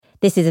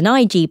This is an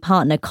IG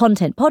Partner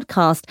content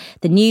podcast.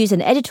 The news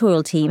and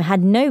editorial team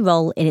had no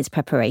role in its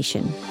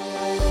preparation.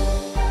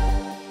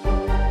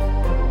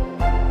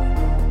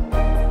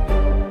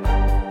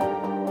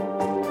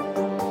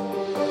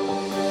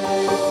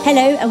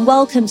 Hello and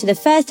welcome to the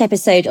first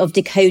episode of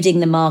Decoding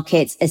the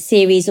Markets, a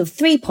series of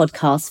 3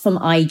 podcasts from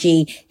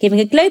IG giving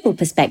a global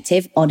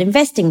perspective on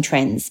investing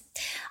trends.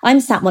 I'm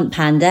Satwant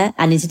Panda,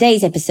 and in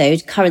today's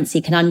episode,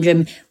 Currency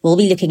Conundrum, we'll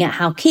be looking at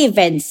how key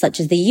events such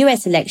as the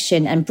US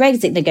election and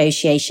Brexit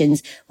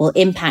negotiations will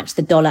impact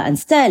the dollar and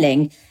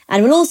sterling,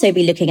 and we'll also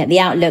be looking at the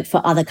outlook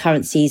for other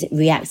currencies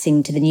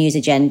reacting to the news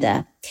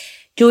agenda.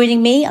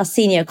 Joining me are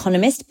senior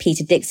economist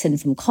Peter Dixon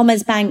from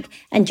Commerzbank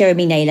and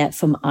Jeremy Naylor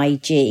from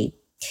IG.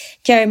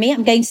 Jeremy,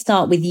 I'm going to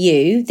start with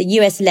you. The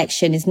US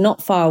election is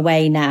not far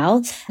away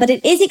now, but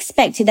it is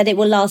expected that it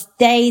will last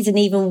days and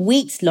even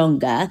weeks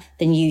longer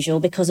than usual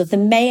because of the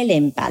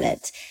mail-in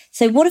ballot.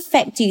 So what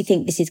effect do you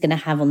think this is going to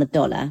have on the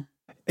dollar?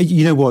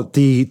 You know what?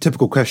 The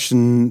typical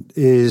question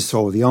is,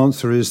 or the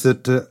answer is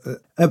that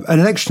an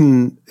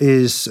election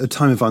is a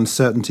time of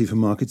uncertainty for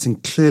markets,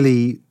 and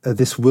clearly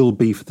this will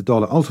be for the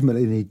dollar.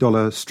 Ultimately, the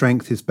dollar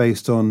strength is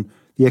based on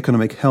the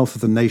economic health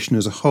of the nation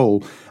as a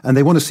whole, and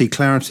they want to see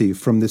clarity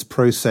from this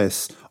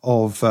process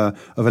of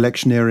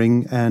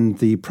electioneering and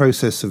the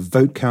process of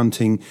vote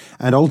counting,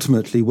 and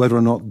ultimately whether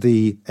or not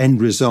the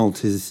end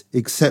result is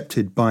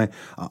accepted by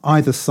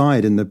either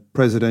side in the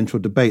presidential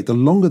debate. The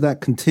longer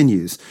that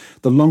continues,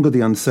 the longer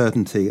the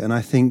uncertainty, and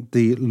I think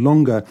the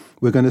longer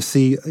we're going to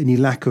see any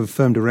lack of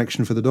firm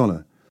direction for the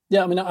dollar.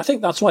 Yeah, I mean, I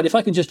think that's right. If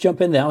I can just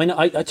jump in there, I mean,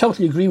 I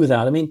totally agree with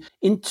that. I mean,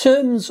 in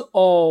terms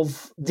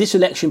of this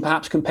election,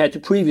 perhaps compared to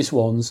previous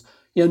ones,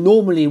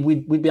 normally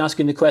we'd be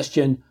asking the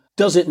question,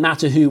 does it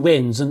matter who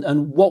wins,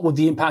 and what would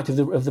the impact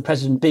of the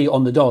president be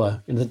on the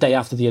dollar the day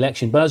after the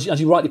election? But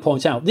as you rightly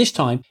point out, this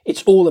time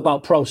it's all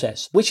about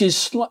process, which is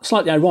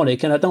slightly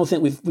ironic, and I don't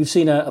think we've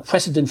seen a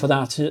precedent for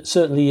that,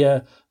 certainly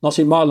not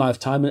in my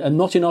lifetime and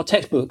not in our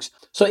textbooks.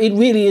 So it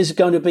really is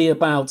going to be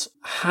about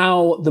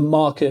how the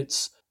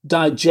markets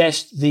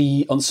digest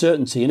the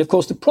uncertainty. And of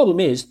course, the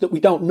problem is that we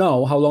don't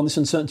know how long this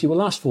uncertainty will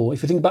last for.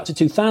 If you think back to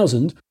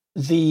 2000,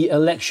 the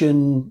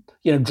election,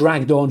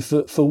 dragged on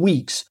for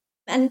weeks.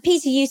 And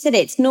Peter, you said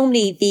it's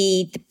normally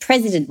the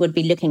president would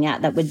be looking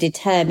at that would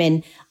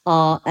determine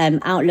our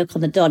outlook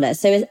on the dollar.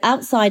 So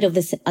outside of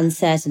this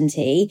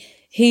uncertainty,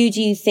 who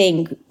do you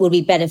think will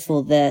be better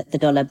for the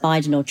dollar,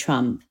 Biden or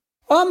Trump?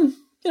 I'm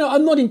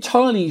not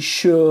entirely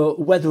sure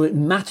whether it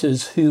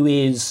matters who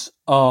is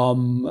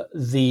who's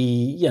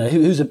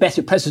a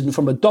better president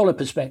from a dollar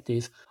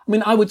perspective. I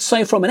mean, I would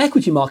say from an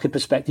equity market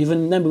perspective,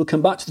 and then we'll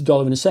come back to the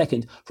dollar in a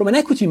second. From an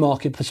equity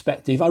market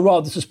perspective, I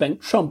rather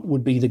suspect Trump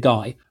would be the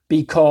guy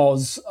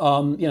because,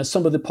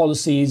 some of the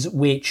policies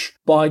which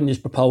Biden is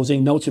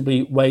proposing,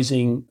 notably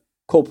raising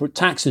corporate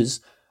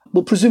taxes,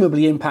 will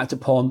presumably impact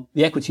upon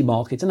the equity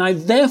market. And I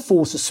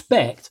therefore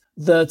suspect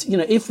that,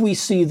 if we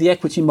see the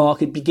equity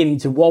market beginning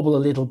to wobble a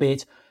little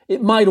bit,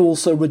 it might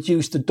also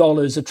reduce the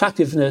dollar's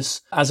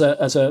attractiveness as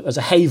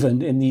a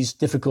haven in these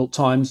difficult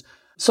times.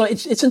 So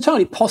it's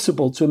entirely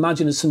possible to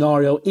imagine a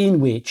scenario in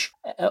which,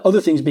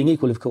 other things being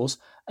equal, of course,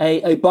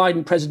 a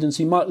Biden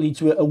presidency might lead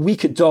to a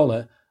weaker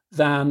dollar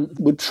than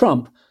would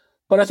Trump.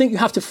 But I think you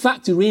have to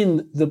factor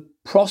in the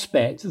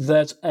prospect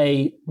that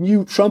a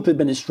new Trump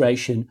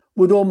administration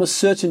would almost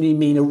certainly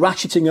mean a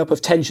ratcheting up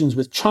of tensions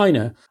with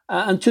China.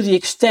 And to the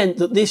extent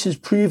that this has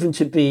proven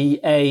to be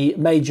a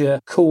major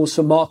cause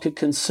for market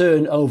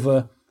concern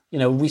over,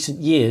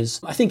 recent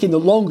years, I think in the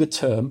longer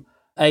term,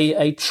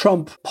 a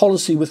Trump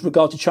policy with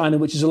regard to China,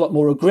 which is a lot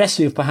more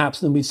aggressive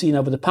perhaps than we've seen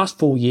over the past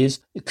 4 years,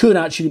 it could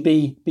actually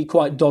be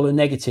quite dollar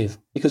negative.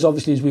 Because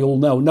obviously, as we all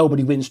know,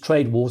 nobody wins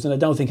trade wars, and I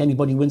don't think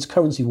anybody wins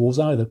currency wars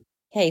either.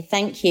 Okay,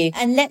 thank you.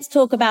 And let's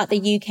talk about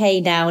the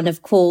UK now and,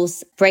 of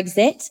course,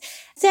 Brexit.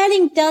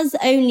 Sterling does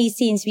only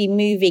seem to be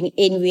moving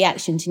in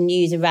reaction to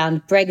news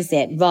around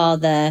Brexit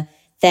rather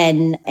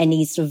than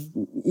any sort of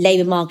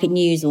labour market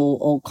news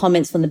or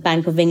comments from the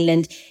Bank of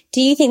England. Do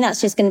you think that's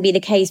just going to be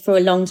the case for a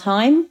long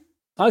time?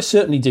 I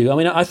certainly do. I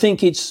mean, I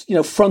think it's,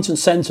 front and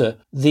centre,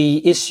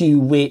 the issue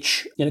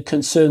which,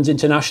 concerns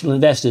international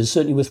investors,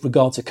 certainly with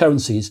regard to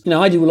currencies.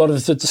 I do a lot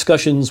of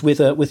discussions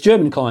with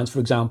German clients,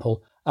 for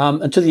example.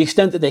 And to the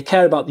extent that they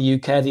care about the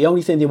UK, the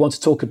only thing they want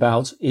to talk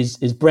about is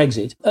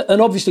Brexit.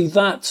 And obviously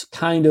that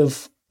kind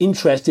of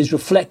interest is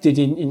reflected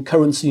in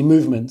currency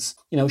movements,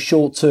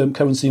 short-term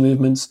currency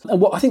movements. And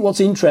what's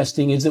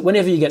interesting is that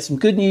whenever you get some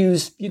good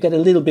news, you get a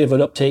little bit of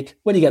an uptick.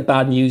 When you get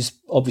bad news,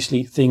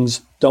 obviously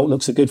things don't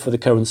look so good for the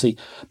currency.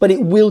 But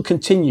it will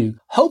continue.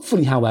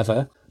 Hopefully,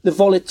 however, the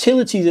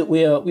volatility that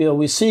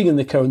we're seeing in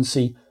the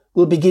currency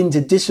will begin to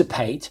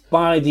dissipate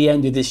by the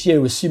end of this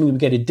year, assuming we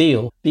get a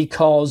deal,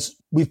 because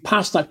we've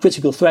passed that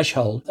critical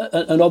threshold.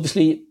 And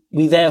obviously,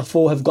 we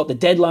therefore have got the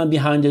deadline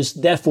behind us,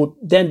 therefore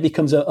then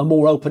becomes a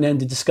more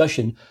open-ended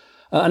discussion.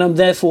 And I'm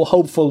therefore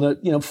hopeful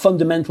that,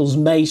 fundamentals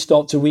may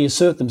start to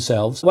reassert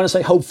themselves. When I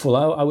say hopeful,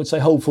 I would say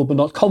hopeful but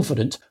not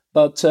confident.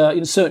 But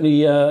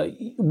certainly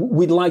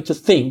we'd like to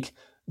think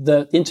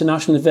that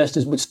international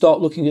investors would start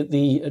looking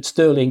at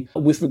sterling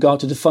with regard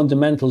to the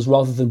fundamentals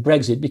rather than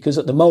Brexit, because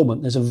at the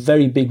moment there's a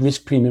very big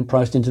risk premium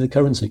priced into the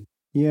currency.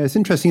 Yeah, it's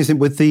interesting, isn't it?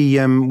 With the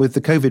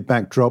COVID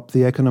backdrop,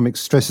 the economic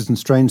stresses and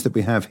strains that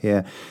we have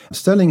here,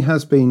 sterling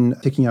has been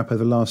ticking up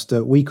over the last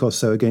week or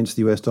so against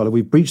the US dollar.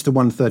 We've breached the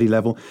 130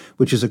 level,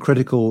 which is a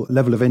critical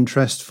level of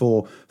interest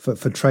for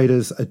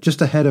traders.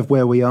 Just ahead of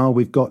where we are,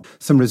 we've got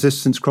some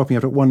resistance cropping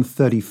up at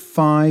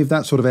 135,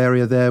 that sort of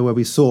area there where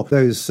we saw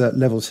those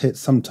levels hit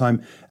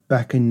sometime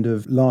back end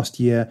of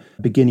last year,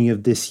 beginning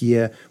of this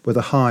year were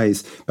the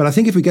highs. But I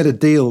think if we get a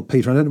deal,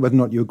 Peter, I don't know whether or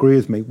not you agree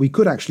with me, we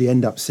could actually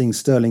end up seeing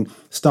sterling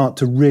start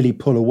to really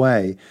pull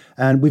away.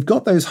 And we've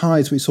got those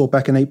highs we saw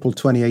back in April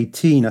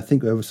 2018. I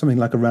think there was something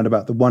like around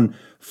about the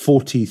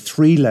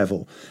 143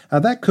 level.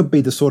 That could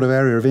be the sort of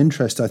area of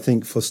interest, I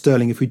think, for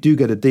sterling if we do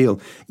get a deal.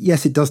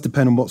 Yes, it does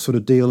depend on what sort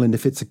of deal. And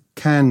if it's a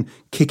can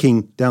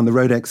kicking down the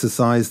road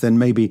exercise, then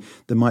maybe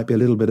there might be a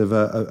little bit of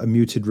a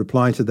muted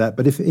reply to that.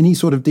 But if any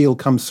sort of deal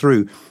comes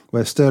through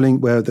where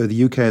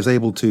the UK is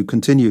able to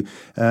continue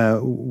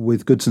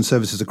with goods and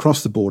services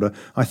across the border,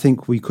 I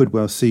think we could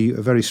well see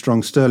a very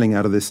strong sterling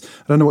out of this.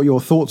 I don't know what your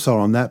thoughts are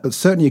on that, but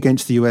certainly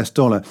against the US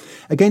dollar.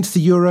 Against the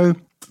euro,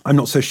 I'm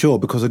not so sure,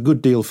 because a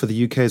good deal for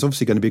the UK is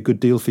obviously going to be a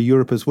good deal for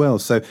Europe as well.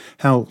 So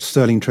how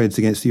sterling trades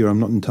against the euro, I'm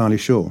not entirely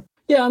sure.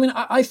 Yeah, I mean,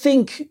 I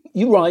think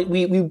you're right.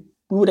 We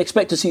would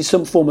expect to see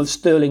some form of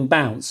sterling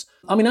bounce.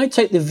 I mean, I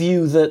take the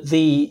view that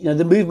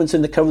the movements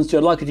in the currency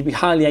are likely to be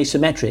highly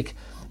asymmetric.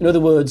 In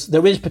other words,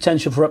 there is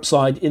potential for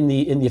upside in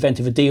the event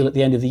of a deal at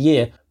the end of the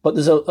year, but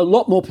there's a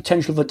lot more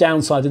potential for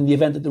downside in the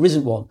event that there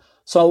isn't one.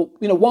 So,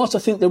 whilst I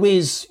think there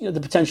is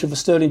the potential for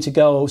sterling to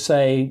go,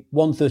 say,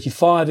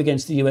 135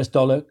 against the US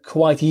dollar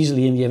quite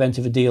easily in the event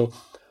of a deal,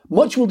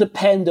 much will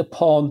depend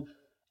upon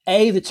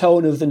A, the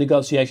tone of the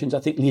negotiations,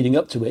 I think, leading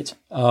up to it,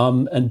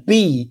 and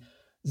B,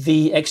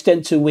 the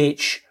extent to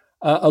which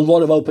a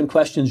lot of open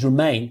questions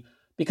remain.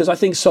 Because I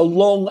think so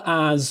long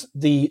as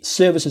the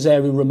services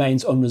area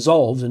remains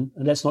unresolved, and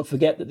let's not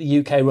forget that the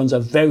UK runs a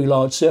very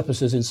large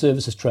surpluses in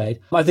services trade,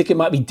 I think it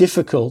might be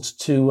difficult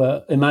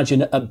to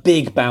imagine a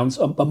big bounce,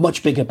 a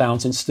much bigger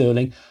bounce in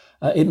sterling.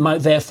 It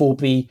might therefore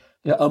be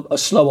a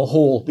slower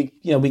haul.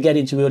 We get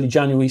into early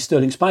January,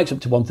 sterling spikes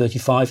up to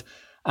 135.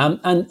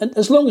 And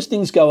as long as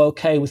things go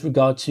okay with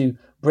regard to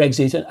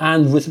Brexit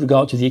and with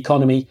regard to the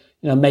economy,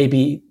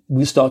 maybe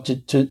we start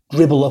to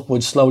dribble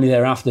upwards slowly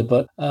thereafter.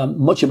 But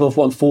much above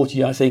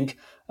 140, I think,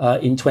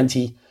 in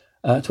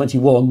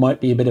 2021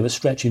 might be a bit of a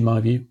stretch in my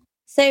view.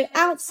 So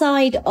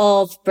outside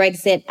of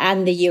Brexit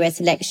and the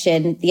US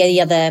election, the only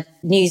other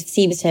news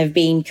seems to have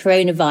been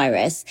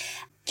coronavirus.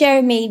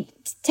 Jeremy,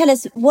 tell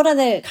us, what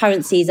other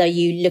currencies are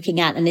you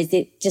looking at? And is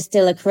it just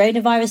still a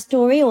coronavirus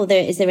story, or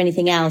is there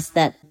anything else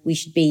that we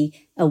should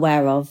be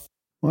aware of?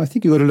 Well, I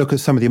think you've got to look at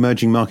some of the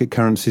emerging market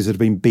currencies that have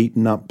been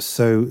beaten up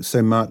so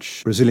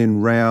much.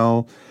 Brazilian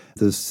real,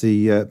 there's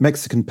the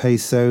Mexican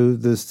peso,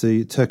 there's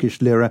the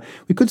Turkish lira.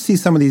 We could see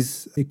some of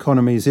these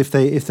economies, if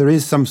there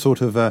is some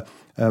sort of a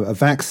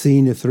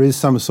vaccine, if there is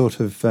some sort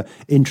of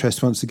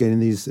interest once again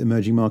in these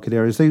emerging market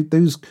areas,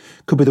 those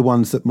could be the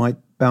ones that might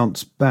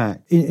bounce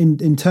back.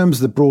 In terms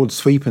of the broad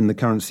sweep in the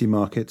currency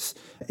markets,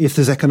 if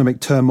there's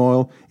economic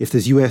turmoil, if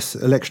there's US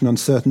election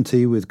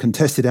uncertainty with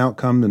contested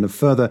outcome and a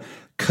further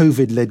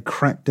COVID-led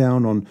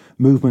crackdown on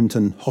movement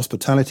and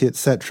hospitality,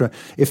 etc.,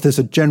 if there's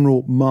a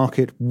general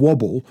market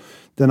wobble,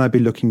 then I'd be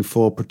looking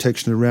for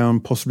protection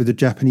around possibly the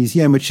Japanese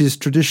yen, which has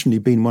traditionally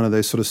been one of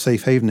those sort of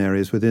safe haven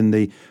areas within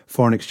the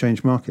foreign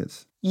exchange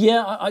markets.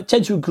 Yeah, I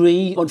tend to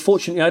agree.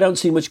 Unfortunately, I don't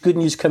see much good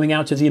news coming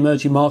out of the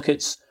emerging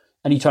markets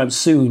anytime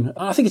soon.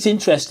 I think it's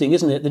interesting,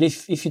 isn't it, that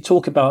if you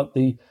talk about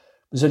the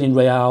Brazilian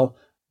real,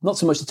 not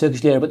so much the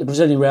Turkish lira, but the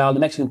Brazilian real, the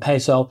Mexican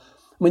peso,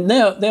 I mean,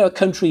 there are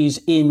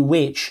countries in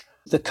which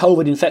the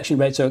COVID infection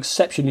rates are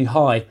exceptionally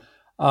high.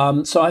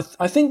 So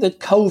I think that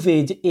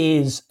COVID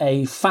is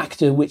a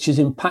factor which is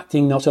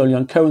impacting not only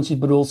on currency,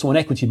 but also on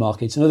equity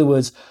markets. In other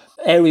words,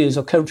 areas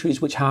or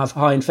countries which have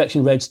high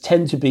infection rates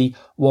tend to be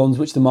ones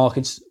which the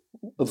markets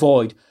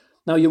avoid.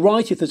 Now, you're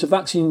right, if there's a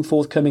vaccine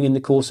forthcoming in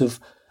the course of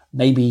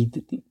maybe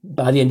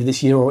by the end of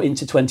this year or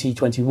into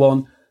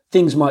 2021,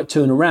 things might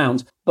turn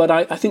around. But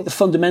I think the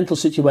fundamental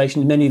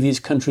situation in many of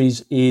these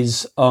countries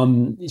is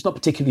not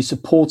particularly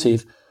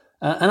supportive.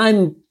 And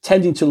I'm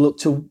tending to look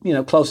to,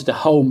 closer to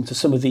home to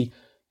some of the,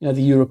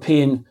 the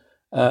European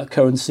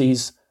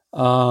currencies,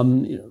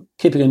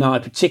 keeping an eye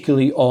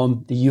particularly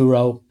on the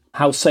euro.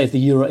 How safe the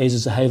euro is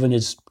as a haven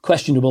is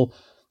questionable,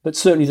 but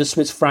certainly the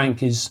Swiss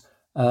franc is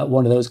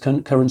one of those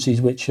currencies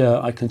which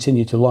I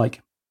continue to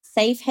like.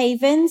 Safe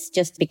havens,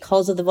 just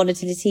because of the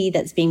volatility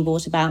that's being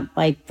brought about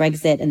by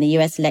Brexit and the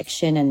US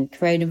election and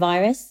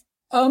coronavirus?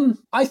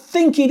 I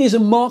think it is a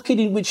market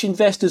in which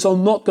investors are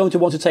not going to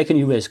want to take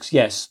any risks,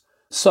 yes.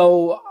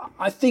 So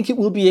I think it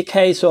will be a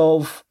case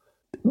of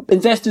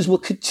investors will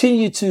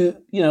continue to,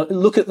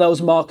 look at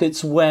those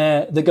markets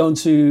where they're going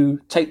to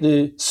take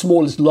the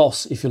smallest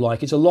loss, if you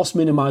like. It's a loss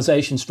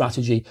minimization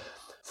strategy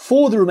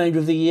for the remainder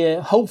of the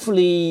year.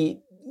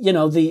 Hopefully,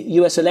 the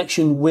US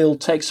election will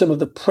take some of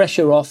the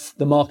pressure off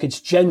the markets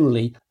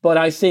generally. But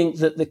I think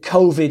that the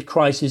COVID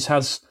crisis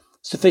has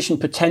sufficient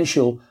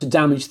potential to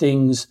damage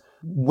things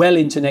well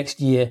into next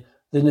year.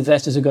 That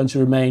investors are going to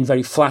remain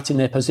very flat in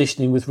their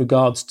positioning with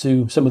regards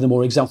to some of the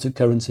more exotic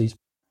currencies.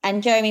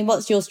 And Jeremy,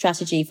 what's your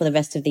strategy for the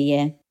rest of the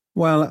year?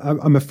 Well,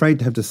 I'm afraid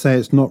to have to say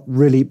it's not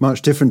really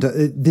much different.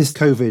 This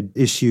COVID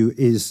issue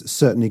is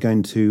certainly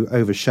going to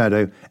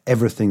overshadow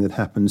everything that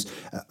happens,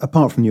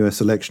 apart from the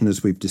US election,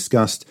 as we've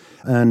discussed.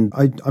 And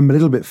I'm a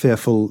little bit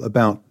fearful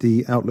about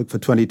the outlook for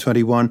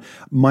 2021.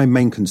 My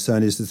main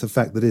concern is the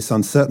fact that this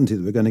uncertainty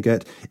that we're going to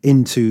get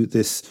into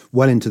this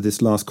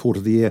last quarter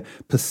of the year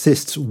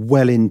persists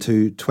well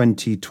into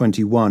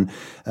 2021.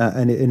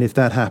 And if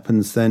that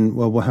happens, then,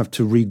 well, we'll have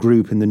to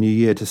regroup in the new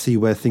year to see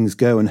where things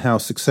go and how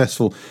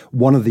successful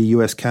one of the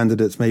US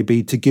candidates may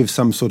be to give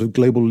some sort of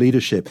global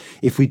leadership.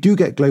 If we do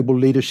get global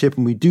leadership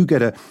and we do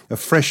get a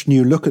fresh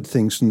new look at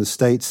things from the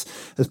States,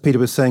 as Peter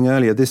was saying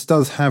earlier, this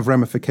does have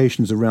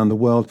ramifications around the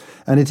world.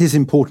 And it is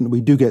important that we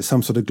do get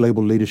some sort of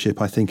global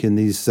leadership, I think, in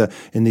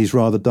these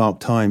rather dark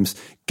times.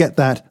 Get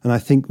that, and I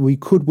think we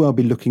could well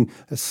be looking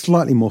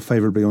slightly more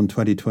favourably on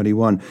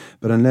 2021.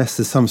 But unless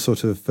there's some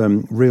sort of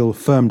real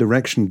firm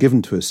direction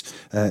given to us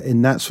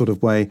in that sort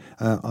of way,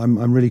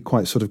 I'm really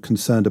quite sort of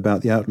concerned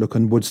about the outlook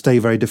and would stay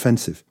very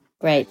defensive.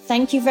 Great.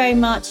 Thank you very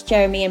much,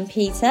 Jeremy and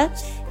Peter.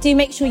 Do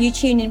make sure you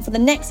tune in for the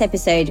next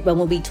episode when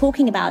we'll be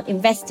talking about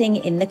investing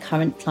in the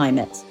current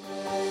climate.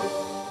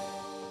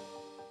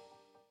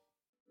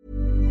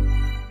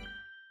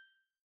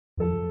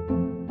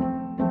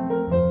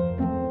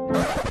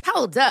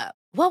 Hold up.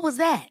 What was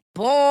that?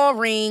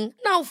 Boring.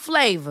 No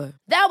flavor.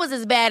 That was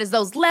as bad as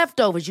those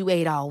leftovers you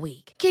ate all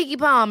week. Keke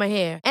Palmer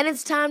here. And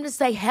it's time to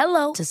say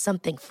hello to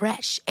something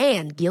fresh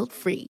and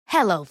guilt-free.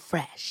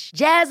 HelloFresh.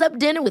 Jazz up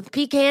dinner with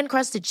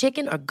pecan-crusted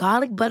chicken or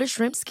garlic butter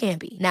shrimp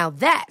scampi. Now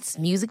that's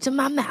music to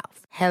my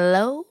mouth.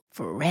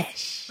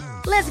 HelloFresh.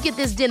 Let's get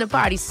this dinner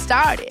party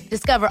started.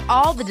 Discover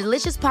all the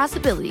delicious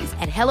possibilities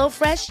at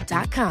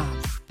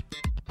HelloFresh.com.